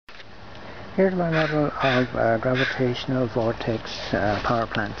Here's my model of a gravitational vortex power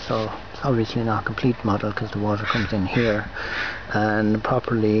plant. So it's obviously not a complete model because the water comes in here, and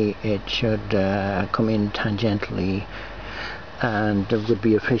properly it should come in tangentially, and there would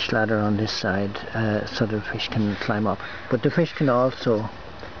be a fish ladder on this side so the fish can climb up. But the fish can also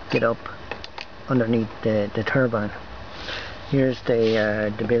get up underneath the turbine. Here's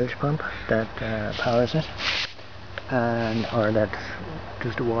the bilge pump that powers it, or that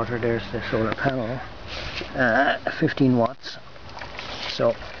does the water. There's the solar panel, 15 watts.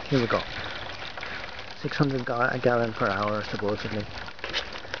 So here we go, 600 gallon per hour supposedly,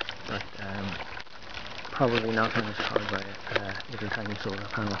 but probably not when it's powered by a little tiny solar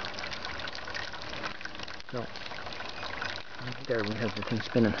panel. So there we have the thing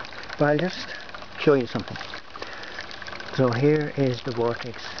spinning. But I'll just show you something. So here is the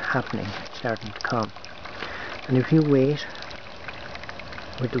vortex happening, starting to come, and if you wait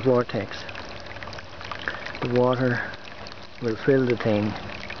with the vortex, the water will fill the thing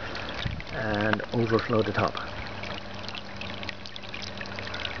and overflow the top.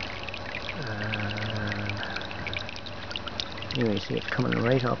 Anyway, see, it's coming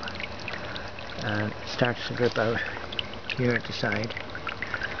right up, and it starts to drip out here at the side,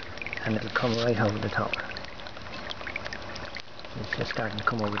 and it'll come right over the top. It's just starting to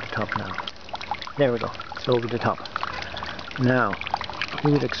come over the top now. There we go, it's over the top. Now,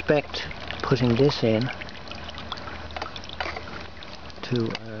 you would expect putting this in to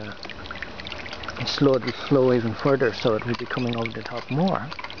slow the flow even further, so it will be coming over the top more,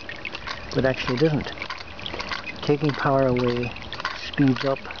 but actually doesn't. Taking power away speeds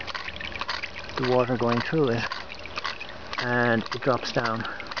up the water going through it, and it drops down,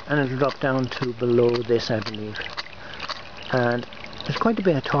 and it'll drop down to below this, I believe. And there's quite a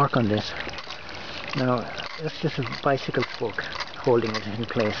bit of torque on this. Now, that's just a bicycle spoke holding it in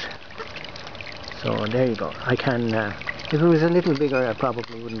place. So there you go. I can, if it was a little bigger, I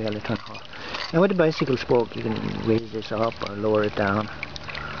probably wouldn't be able to turn it off. Now with the bicycle spoke, you can raise this up or lower it down.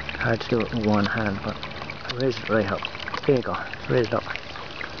 Hard to do it with one hand, but I raise it right up. There you go, it's raised up.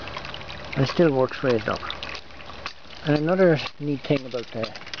 And it still works raised up. And another neat thing about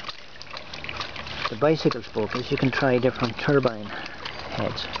the bicycle spoke is you can try different turbine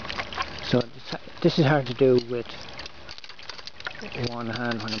heads. So this is hard to do with one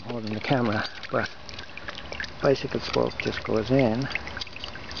hand when I'm holding the camera, but bicycle spoke just goes in,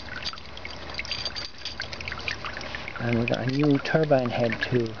 and we've got a new turbine head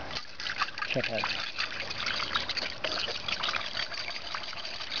to check out.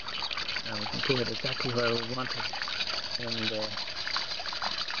 Now we can see it exactly where we want it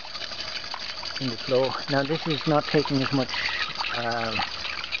in the flow. Now this is not taking as much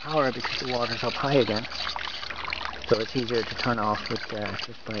power because the water's up high again, so it's easier to turn off with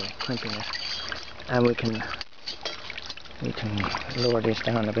just by crimping it. And we can lower this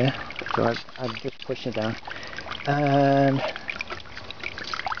down a bit. So I've just pushed it down, and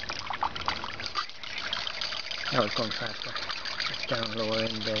now it's going faster. It's down lower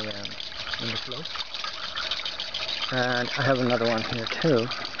in the flow. And I have another one here too.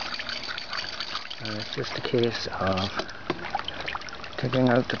 It's just a case of taking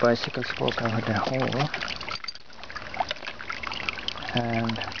out the bicycle spoke out of the hole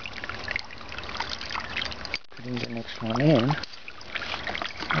and putting the next one in,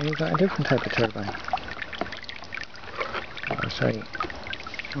 and we've got a different type of turbine. Oh, sorry.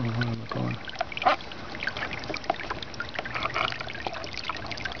 Oh, where am I going?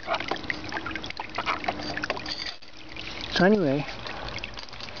 So anyway,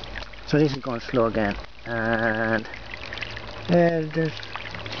 so this is going slow again, and there's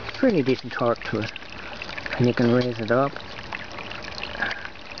pretty decent torque to it, and you can raise it up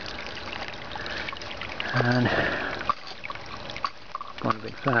and going a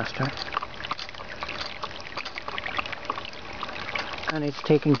bit faster, and it's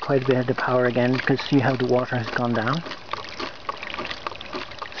taking quite a bit of the power again because see how the water has gone down.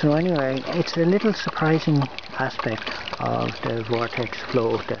 So anyway, it's a little surprising aspect of the vortex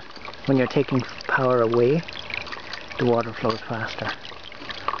flow that when you're taking power away, the water flows faster,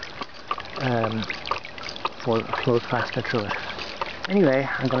 flows faster through it. Anyway,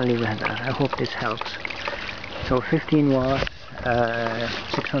 I'm going to leave it at that. I hope this helps. So 15 watts,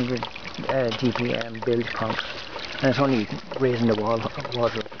 600 GPM bilge pump, and it's only raising the water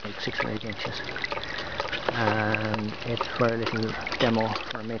up like 6 or 8 inches. And it's for a little demo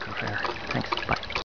for a maker faire. Thanks, bye.